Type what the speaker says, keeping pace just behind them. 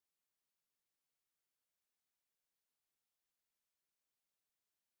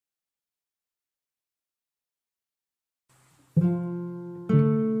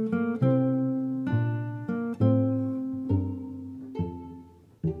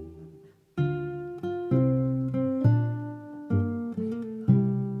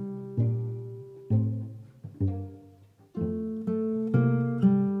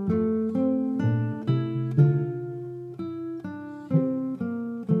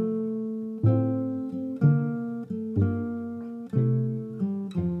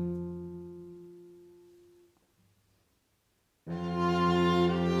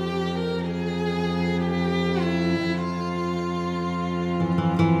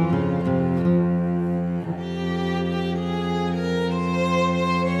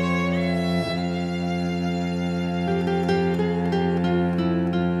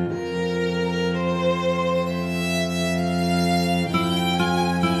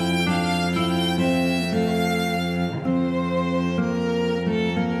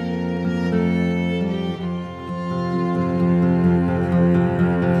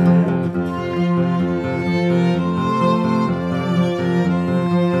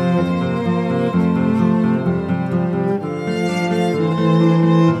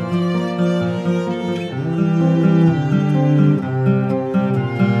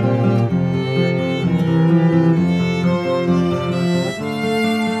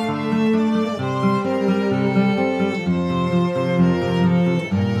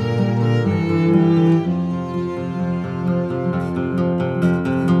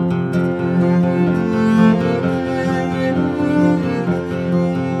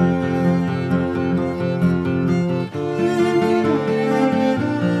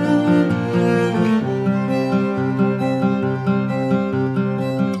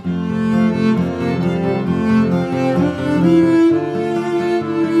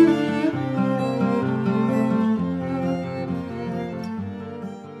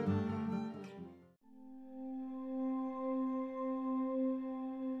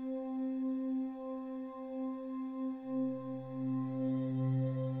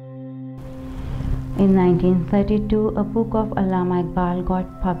In 1932, a book of Allama Iqbal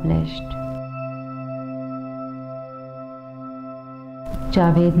got published.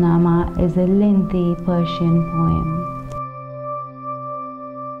 Javaid Nama is a lengthy Persian poem.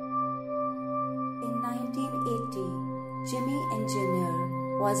 In 1980, Jimmy Engineer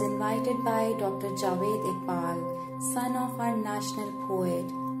was invited by Dr. Javaid Iqbal, son of our national poet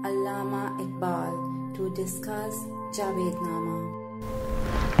Allama Iqbal, to discuss Javaid Nama.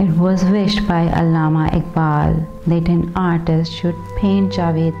 It was wished by Allama Iqbal that an artist should paint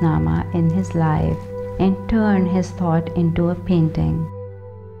Javaid Nama in his life and turn his thought into a painting.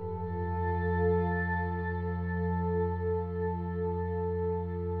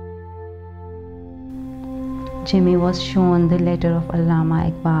 Jimmy was shown the letter of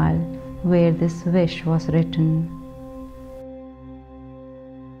Allama Iqbal where this wish was written.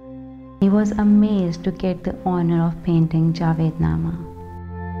 He was amazed to get the honor of painting Javaid Nama.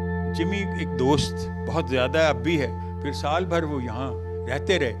 Jimmy एक दोस्त बहुत ज़्यादा अब भी है, फिर साल भर वो यहाँ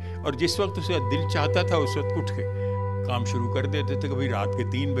रहते रहे और जिस वक्त उसे दिल चाहता था उस वक्त उठ के काम शुरू कर देते थे। कभी रात के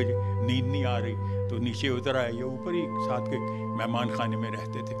 3 बजे नींद नहीं आ रही तो नीचे उतर आए या ऊपर ही साथ के मेहमान खाने में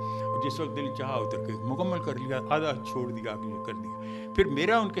रहते थे और जिस वक्त दिल चाहा उतर के मुकम्मल कर लिया, आधा छोड़ दिया, आगे कर दिया। फिर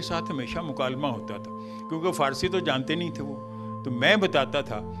मेरा उनके साथ हमेशा मुकालमा होता था क्योंकि फ़ारसी तो जानते नहीं थे वो, तो मैं बताता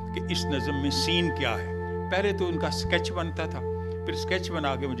था कि इस नज़म में सीन क्या है। पहले तो उनका स्केच बनता था, फिर स्केच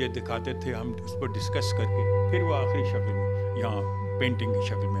बना के मुझे दिखाते थे, हम उस पर डिस्कस करके फिर वो आखिरी शक्ल में यहाँ पेंटिंग की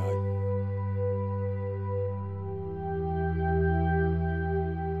शक्ल में आई।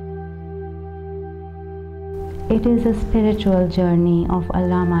 It is a spiritual journey of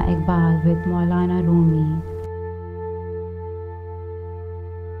Allama Iqbal with Maulana Rumi.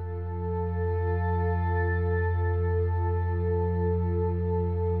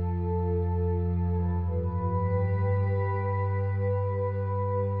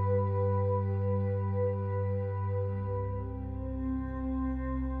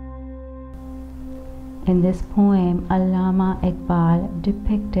 In this poem, Allama Iqbal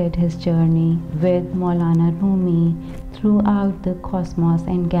depicted his journey with Maulana Rumi throughout the cosmos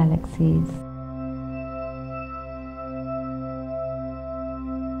and galaxies.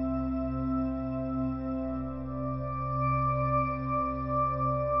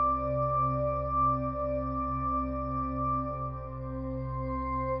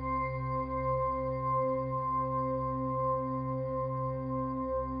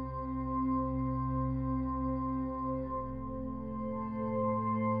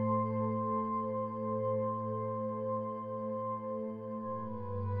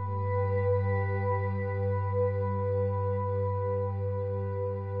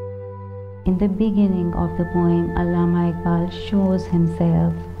 In the beginning of the poem, Allama Iqbal shows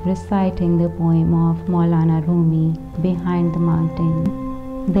himself reciting the poem of Maulana Rumi, Behind the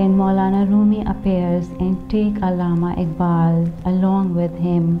Mountain. Then Maulana Rumi appears and takes Allama Iqbal along with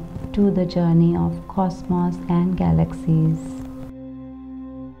him to the journey of cosmos and galaxies.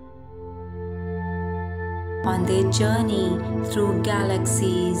 On their journey through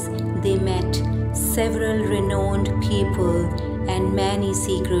galaxies, they met several renowned people and many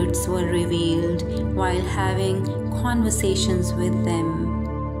secrets were revealed while having conversations with them.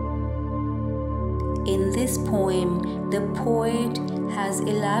 In this poem, the poet has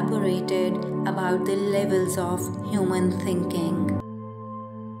elaborated about the levels of human thinking.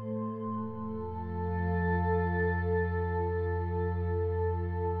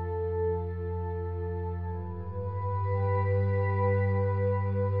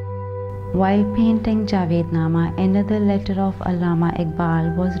 While painting Javaid Nama, another letter of Allama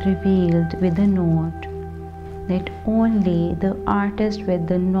Iqbal was revealed with a note that only the artist with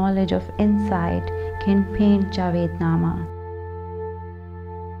the knowledge of insight can paint Javaid Nama.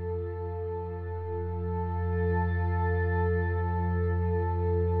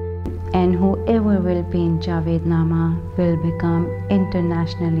 And whoever will paint Javaid Nama will become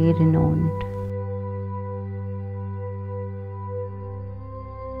internationally renowned.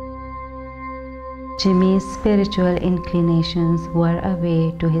 Jimmy's spiritual inclinations were a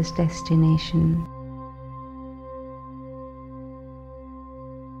way to his destination.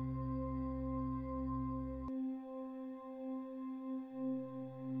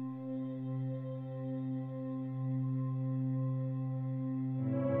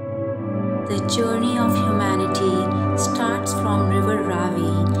 The journey of humanity starts from River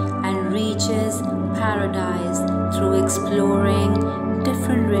Ravi and reaches paradise through exploring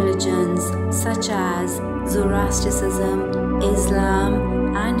different religions such as Zoroastrianism,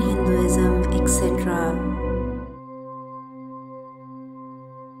 Islam, and Hinduism, etc.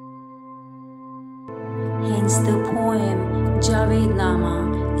 Hence the poem Javaid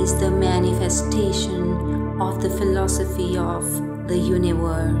Nama is the manifestation of the philosophy of the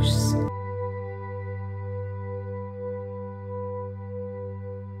universe.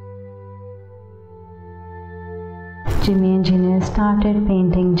 Jimmy Engineer started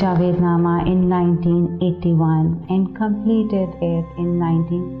painting Javaid Nama in 1981 and completed it in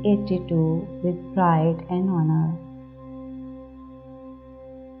 1982 with pride and honor.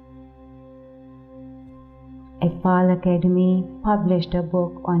 Iqbal Academy published a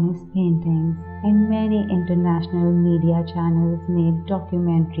book on his paintings and many international media channels made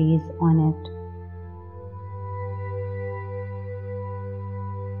documentaries on it.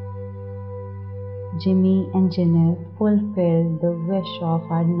 Jimmy Engineer fulfilled the wish of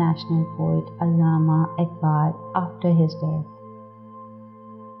our national poet Allama Iqbal after his death.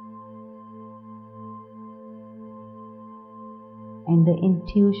 And the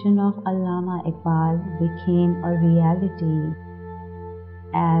intuition of Allama Iqbal became a reality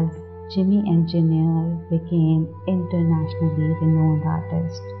as Jimmy Engineer became internationally renowned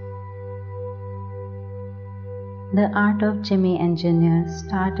artist. The art of Jimmy Engineer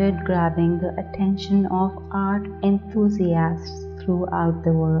started grabbing the attention of art enthusiasts throughout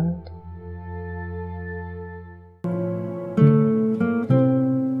the world.